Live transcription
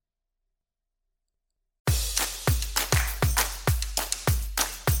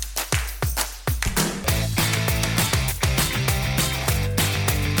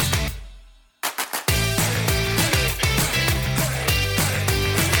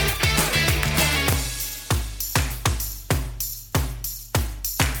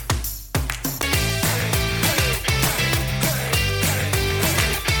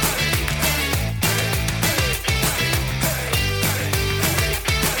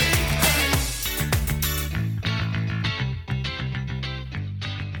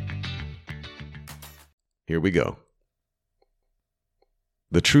Here we go.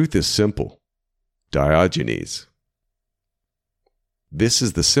 The truth is simple. Diogenes. This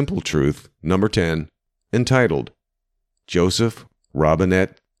is the simple truth, number 10, entitled Joseph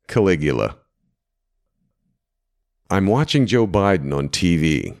Robinette Caligula. I'm watching Joe Biden on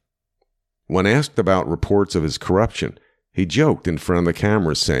TV. When asked about reports of his corruption, he joked in front of the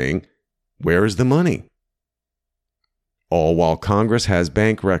cameras saying, "Where is the money?" All while Congress has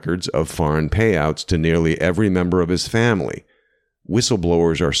bank records of foreign payouts to nearly every member of his family.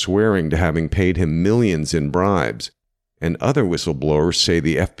 Whistleblowers are swearing to having paid him millions in bribes, and other whistleblowers say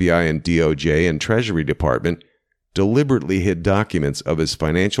the FBI and DOJ and Treasury Department deliberately hid documents of his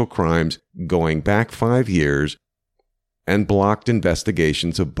financial crimes going back 5 years and blocked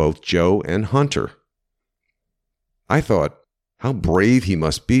investigations of both Joe and Hunter. I thought, how brave he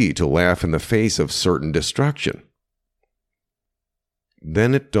must be to laugh in the face of certain destruction.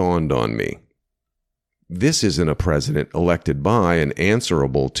 Then it dawned on me. This isn't a president elected by and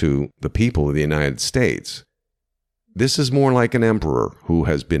answerable to the people of the United States. This is more like an emperor who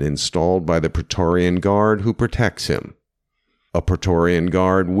has been installed by the Praetorian Guard who protects him. A Praetorian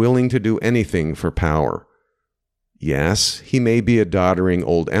Guard willing to do anything for power. Yes, he may be a doddering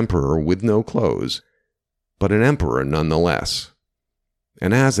old emperor with no clothes, but an emperor nonetheless.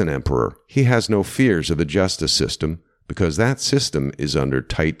 And as an emperor, he has no fears of the justice system because that system is under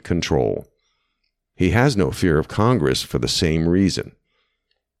tight control. He has no fear of Congress for the same reason.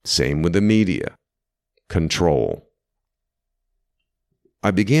 Same with the media. Control.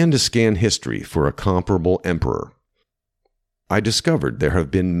 I began to scan history for a comparable emperor. I discovered there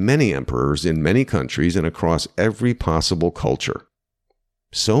have been many emperors in many countries and across every possible culture.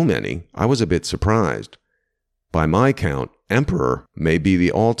 So many, I was a bit surprised. By my count, emperor may be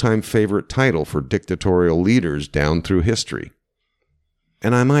the all-time favorite title for dictatorial leaders down through history.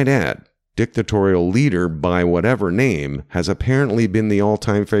 And I might add, dictatorial leader by whatever name has apparently been the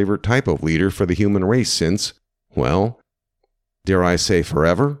all-time favorite type of leader for the human race since, well, dare I say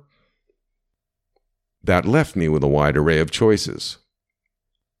forever? That left me with a wide array of choices.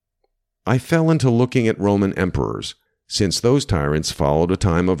 I fell into looking at Roman emperors, since those tyrants followed a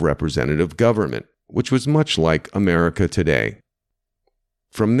time of representative government, which was much like America today.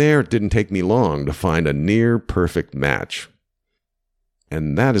 From there, it didn't take me long to find a near-perfect match.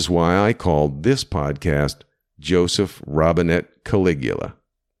 And that is why I called this podcast Joseph Robinette Caligula.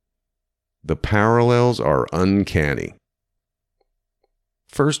 The parallels are uncanny.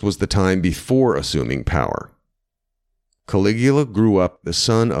 First was the time before assuming power. Caligula grew up the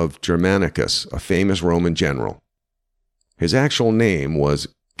son of Germanicus, a famous Roman general. His actual name was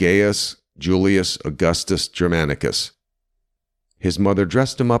Gaius Julius Augustus Germanicus. His mother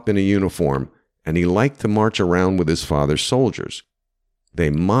dressed him up in a uniform, and he liked to march around with his father's soldiers. They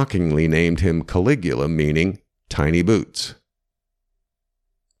mockingly named him Caligula, meaning tiny boots.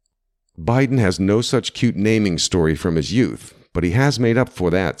 Biden has no such cute naming story from his youth, but he has made up for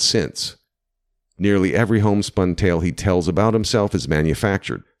that since. Nearly every homespun tale he tells about himself is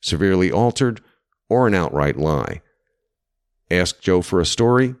manufactured, severely altered, or an outright lie. Ask Joe for a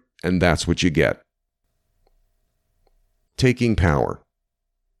story, and that's what you get. Taking power.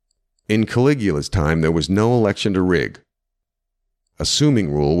 In Caligula's time, there was no election to rig.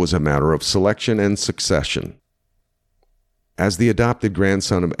 Assuming rule was a matter of selection and succession. As the adopted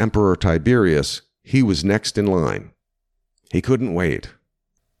grandson of Emperor Tiberius, he was next in line. He couldn't wait.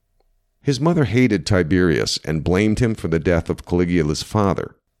 His mother hated Tiberius and blamed him for the death of Caligula's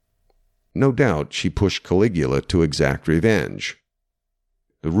father. No doubt she pushed Caligula to exact revenge.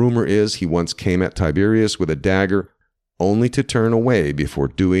 The rumor is he once came at Tiberius with a dagger, only to turn away before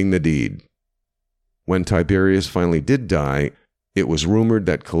doing the deed. When Tiberius finally did die, it was rumored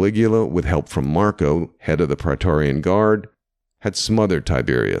that Caligula, with help from Marco, head of the Praetorian Guard, had smothered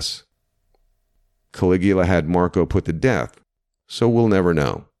Tiberius. Caligula had Marco put to death, so we'll never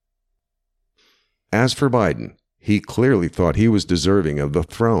know. As for Biden, he clearly thought he was deserving of the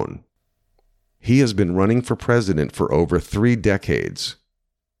throne. He has been running for president for over 3 decades,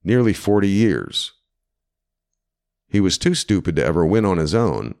 nearly 40 years. He was too stupid to ever win on his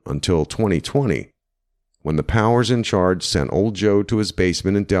own until 2020, when the powers in charge sent old Joe to his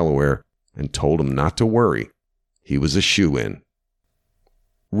basement in Delaware and told him not to worry. He was a shoo-in.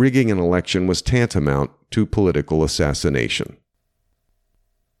 Rigging an election was tantamount to political assassination.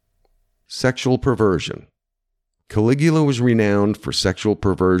 Sexual perversion. Caligula was renowned for sexual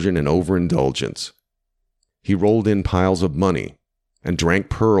perversion and overindulgence. He rolled in piles of money and drank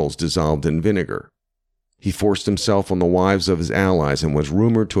pearls dissolved in vinegar. He forced himself on the wives of his allies and was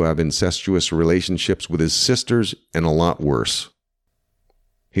rumored to have incestuous relationships with his sisters and a lot worse.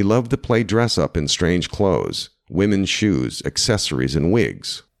 He loved to play dress-up in strange clothes, women's shoes, accessories, and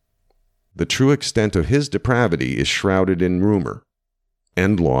wigs. The true extent of his depravity is shrouded in rumor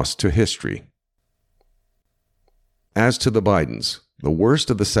and lost to history. As to the Bidens, the worst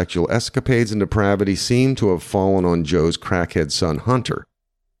of the sexual escapades and depravity seem to have fallen on Joe's crackhead son Hunter,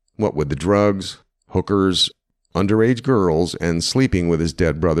 what with the drugs, hookers, underage girls, and sleeping with his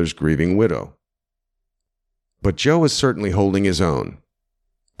dead brother's grieving widow. But Joe is certainly holding his own.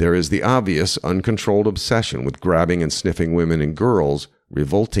 There is the obvious, uncontrolled obsession with grabbing and sniffing women and girls,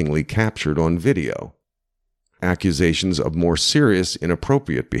 revoltingly captured on video. Accusations of more serious,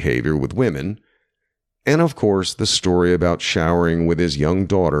 inappropriate behavior with women, and of course the story about showering with his young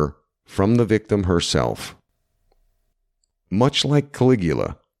daughter from the victim herself. Much like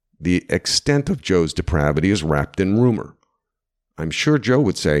Caligula, the extent of Joe's depravity is wrapped in rumor. I'm sure Joe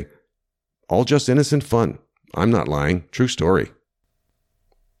would say, "All just innocent fun. I'm not lying. True story."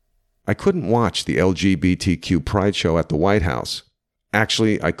 I couldn't watch the LGBTQ pride show at the White House.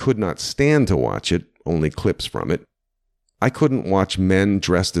 Actually, I could not stand to watch it, only clips from it. I couldn't watch men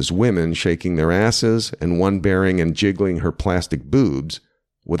dressed as women shaking their asses and one bearing and jiggling her plastic boobs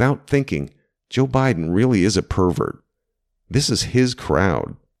without thinking, Joe Biden really is a pervert. This is his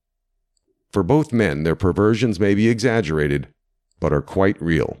crowd. For both men, their perversions may be exaggerated, but are quite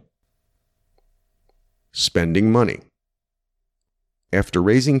real. Spending money. After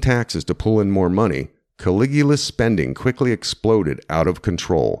raising taxes to pull in more money, Caligula's spending quickly exploded out of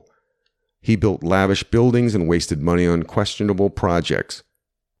control. He built lavish buildings and wasted money on questionable projects.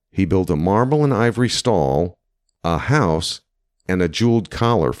 He built a marble and ivory stall, a house, and a jeweled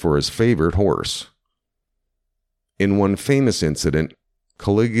collar for his favorite horse. In one famous incident,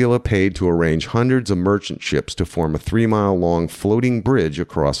 Caligula paid to arrange hundreds of merchant ships to form a 3-mile-long floating bridge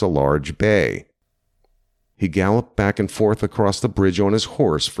across a large bay. He galloped back and forth across the bridge on his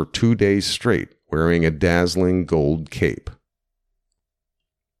horse for 2 days straight, wearing a dazzling gold cape.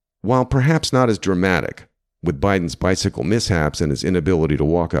 While perhaps not as dramatic, with Biden's bicycle mishaps and his inability to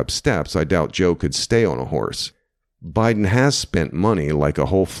walk up steps, I doubt Joe could stay on a horse. Biden has spent money like a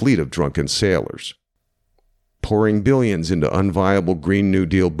whole fleet of drunken sailors, pouring billions into unviable Green New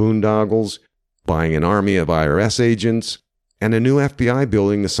Deal boondoggles, buying an army of IRS agents, and a new FBI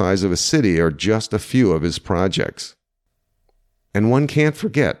building the size of a city are just a few of his projects. And one can't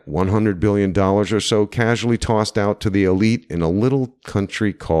forget $100 billion or so casually tossed out to the elite in a little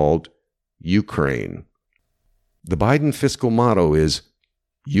country called Ukraine. The Biden fiscal motto is,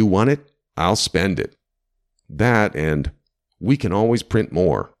 "You want it, I'll spend it." That and, "We can always print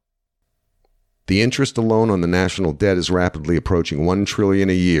more." The interest alone on the national debt is rapidly approaching $1 trillion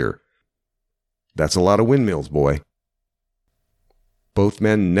a year. That's a lot of windmills, boy. Both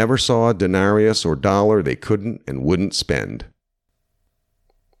men never saw a denarius or dollar they couldn't and wouldn't spend.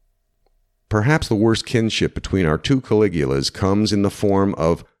 Perhaps the worst kinship between our two Caligulas comes in the form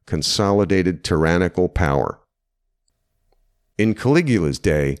of consolidated tyrannical power. In Caligula's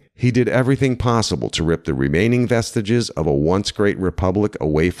day, he did everything possible to rip the remaining vestiges of a once great republic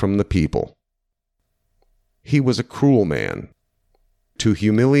away from the people. He was a cruel man. To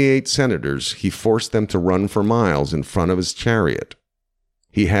humiliate senators, he forced them to run for miles in front of his chariot.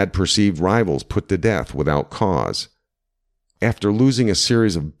 He had perceived rivals put to death without cause. After losing a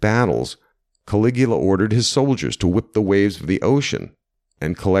series of battles, Caligula ordered his soldiers to whip the waves of the ocean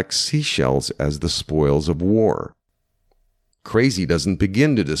and collect seashells as the spoils of war. Crazy doesn't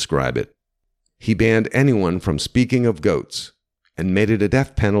begin to describe it. He banned anyone from speaking of goats and made it a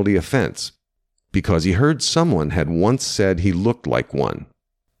death penalty offense because he heard someone had once said he looked like one.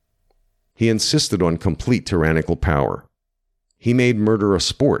 He insisted on complete tyrannical power. He made murder a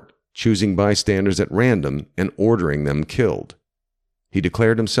sport, choosing bystanders at random and ordering them killed. He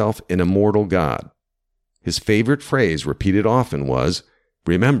declared himself an immortal god. His favorite phrase, repeated often, was,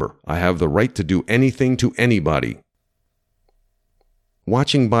 "Remember, I have the right to do anything to anybody."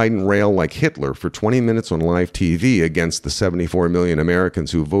 Watching Biden rail like Hitler for 20 minutes on live TV against the 74 million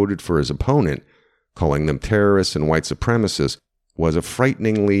Americans who voted for his opponent, calling them terrorists and white supremacists, was a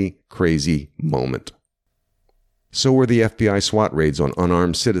frighteningly crazy moment. So were the FBI SWAT raids on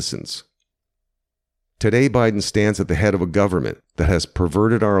unarmed citizens. Today, Biden stands at the head of a government that has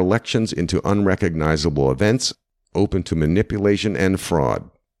perverted our elections into unrecognizable events, open to manipulation and fraud.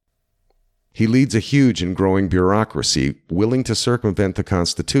 He leads a huge and growing bureaucracy willing to circumvent the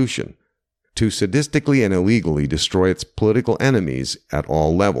Constitution, to sadistically and illegally destroy its political enemies at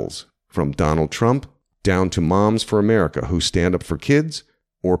all levels, from Donald Trump down to Moms for America who stand up for kids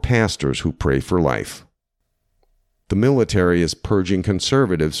or pastors who pray for life. The military is purging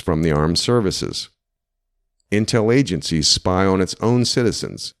conservatives from the armed services. Intel agencies spy on its own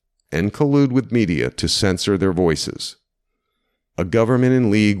citizens and collude with media to censor their voices. A government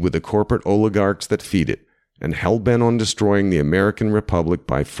in league with the corporate oligarchs that feed it, and hell-bent on destroying the American Republic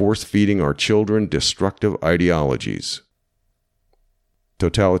by force-feeding our children destructive ideologies.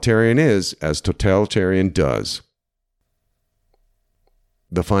 Totalitarian is as totalitarian does.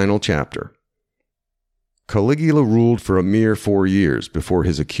 The final chapter. Caligula ruled for a mere 4 years before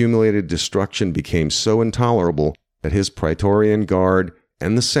his accumulated destruction became so intolerable that his Praetorian Guard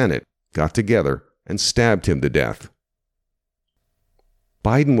and the Senate got together and stabbed him to death.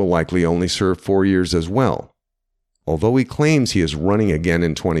 Biden will likely only serve 4 years as well. Although he claims he is running again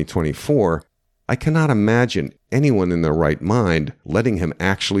in 2024, I cannot imagine anyone in their right mind letting him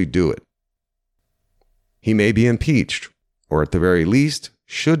actually do it. He may be impeached, or at the very least,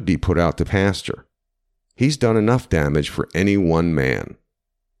 should be put out to pasture. He's done enough damage for any one man.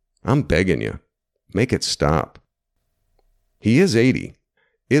 I'm begging you, make it stop. He is 80.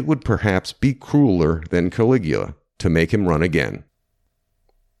 It would perhaps be crueler than Caligula to make him run again.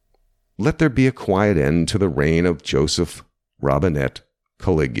 Let there be a quiet end to the reign of Joseph, Robinette,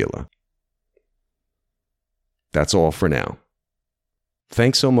 Caligula. That's all for now.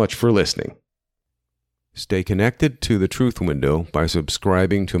 Thanks so much for listening. Stay connected to The Truth Window by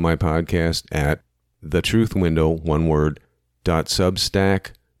subscribing to my podcast at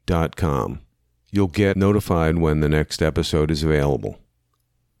thetruthwindow.substack.com. You'll get notified when the next episode is available.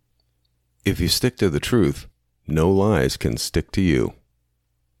 If you stick to the truth, no lies can stick to you.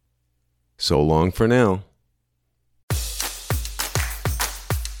 So long for now.